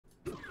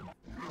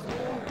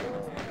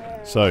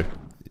So,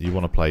 you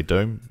want to play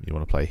Doom, you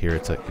want to play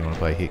Heretic, you want to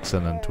play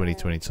Hexen in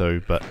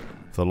 2022, but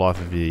for the life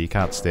of you, you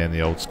can't stand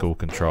the old school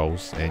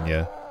controls and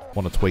you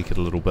want to tweak it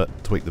a little bit,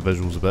 tweak the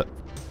visuals a bit.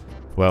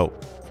 Well,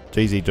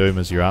 GZdoom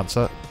is your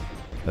answer.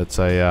 It's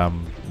a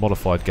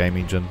modified game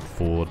engine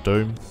for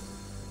Doom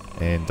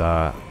and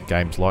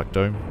games like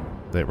Doom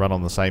that run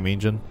on the same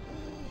engine,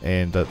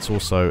 and it's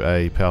also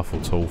a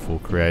powerful tool for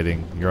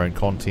creating your own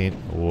content,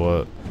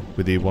 or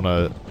whether you want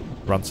to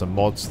run some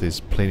mods. There's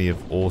plenty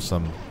of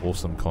awesome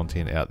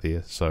content out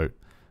there. So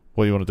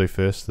what you want to do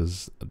first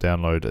is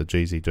download a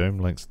GZdoom,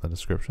 links in the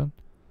description.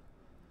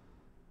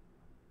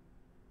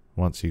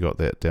 Once you got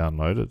that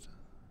downloaded,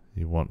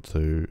 you want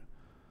to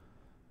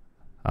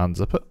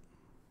unzip it.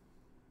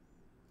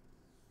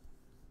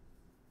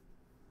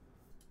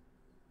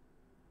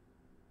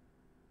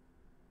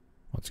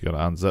 Once you got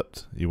it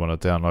unzipped, you want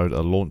to download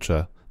a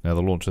launcher. Now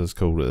the launcher is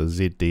called a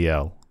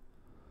ZDL.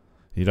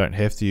 You don't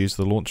have to use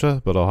the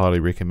launcher, but I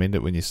highly recommend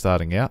it when you're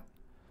starting out.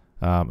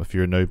 If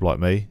you're a noob like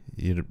me,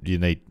 you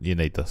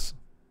need this.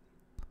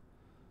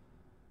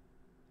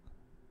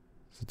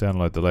 So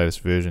download the latest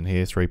version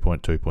here,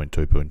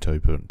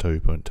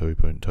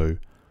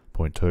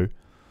 3.2.2.2.2.2.2.2.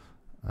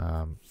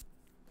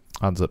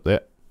 Unzip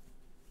that.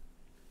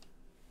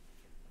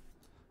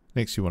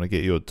 Next, you want to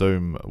get your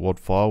Doom WAD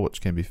file, which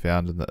can be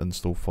found in the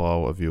install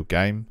file of your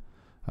game.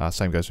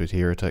 Same goes with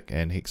Heretic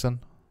and Hexen.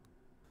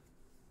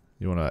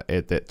 You want to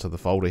add that to the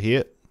folder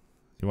here.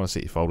 You want to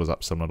set your folders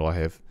up similar to I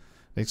have.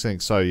 Next thing,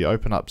 so you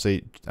open up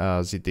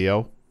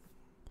ZDL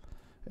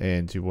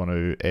and you want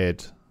to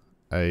add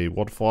a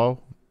WAD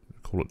file.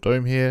 Call it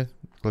Doom here.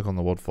 Click on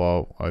the WAD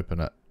file,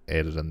 open it,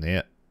 add it in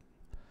there.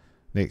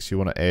 Next, you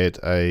want to add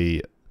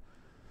a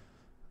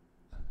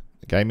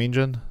game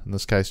engine, in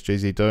this case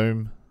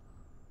GZdoom.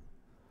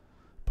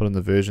 Put in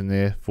the version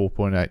there,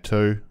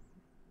 4.82.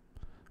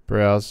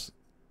 Browse,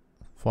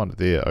 find it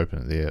there, open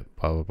it there,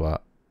 blah blah blah.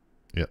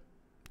 Yep,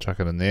 chuck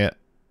it in there.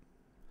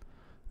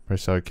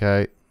 Press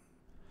OK.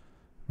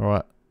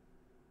 Right,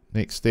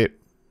 next step.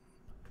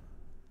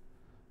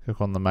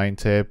 Click on the main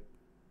tab.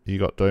 You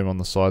got Doom on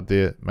the side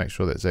there. Make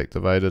sure that's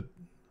activated.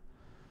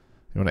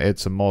 You want to add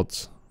some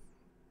mods.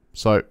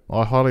 So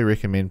I highly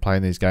recommend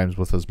playing these games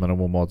with as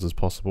minimal mods as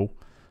possible.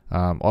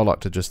 I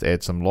like to just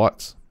add some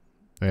lights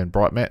and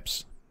bright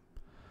maps,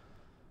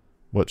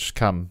 which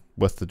come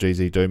with the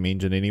GZdoom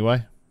engine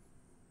anyway.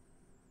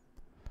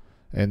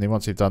 And then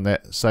once you've done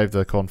that, save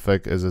the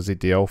config as a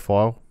ZDL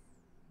file,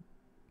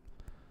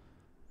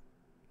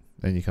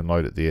 and you can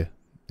load it there.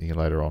 You can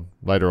later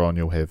on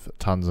you'll have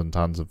tons and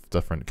tons of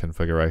different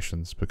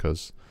configurations,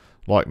 because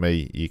like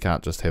me, you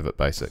can't just have it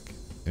basic.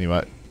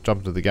 Anyway, jump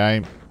into the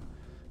game,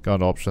 go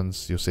into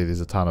options. You'll see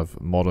there's a ton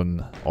of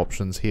modern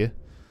options here,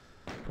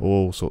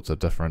 all sorts of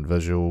different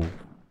visual.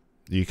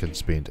 You can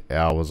spend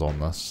hours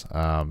on this.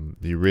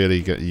 You're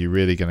really going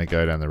to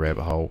go down the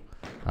rabbit hole.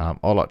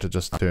 I like to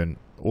just turn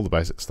all the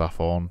basic stuff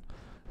on.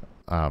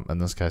 In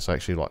this case, I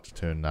actually like to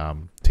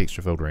turn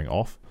texture filtering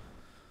off.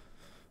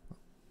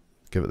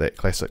 Give it that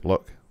classic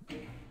look.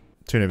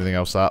 Turn everything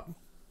else up.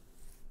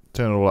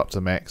 Turn it all up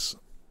to max,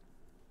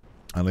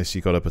 unless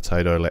you've got a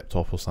potato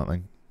laptop or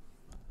something.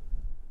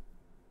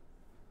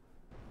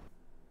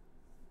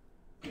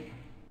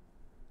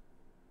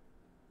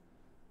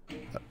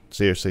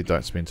 Seriously,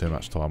 don't spend too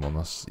much time on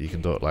this. You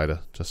can do it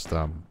later. Just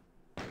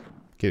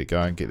get it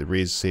going, get the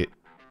res set,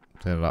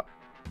 turn it up.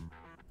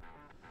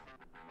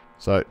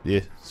 So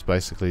yeah, it's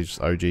basically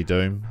just OG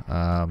Doom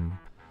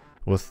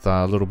with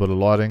a little bit of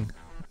lighting,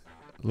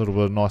 a little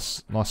bit of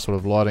nice sort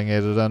of lighting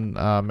added in,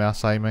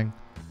 mouse aiming,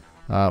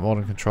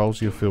 modern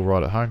controls. You'll feel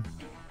right at home.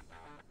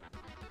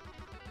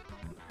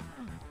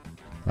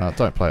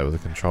 Don't play it with a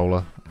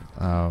controller.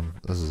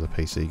 This is a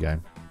PC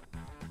game.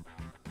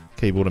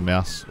 Keyboard and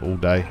mouse all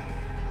day.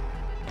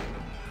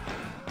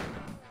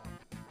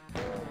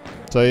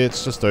 So yeah,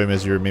 it's just Doom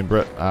as you remember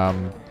it,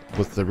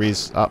 with the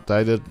res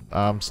updated,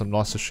 some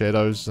nicer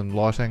shadows and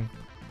lighting.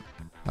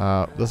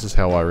 This is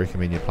how I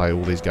recommend you play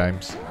all these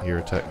games: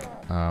 Heretic,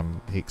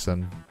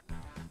 Hexen,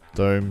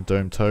 Doom,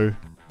 Doom 2.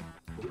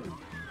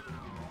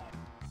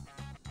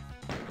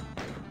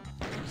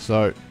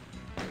 So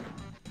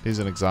here's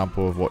an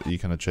example of what you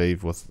can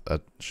achieve with a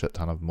shit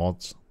ton of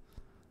mods.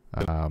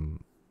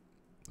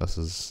 This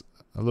is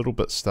a little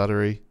bit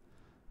stuttery,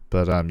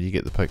 but you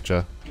get the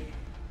picture.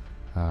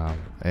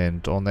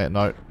 And on that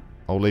note,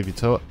 I'll leave you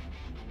to it.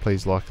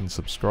 Please like and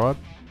subscribe,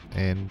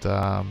 and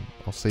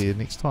I'll see you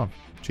next time.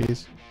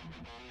 Cheers.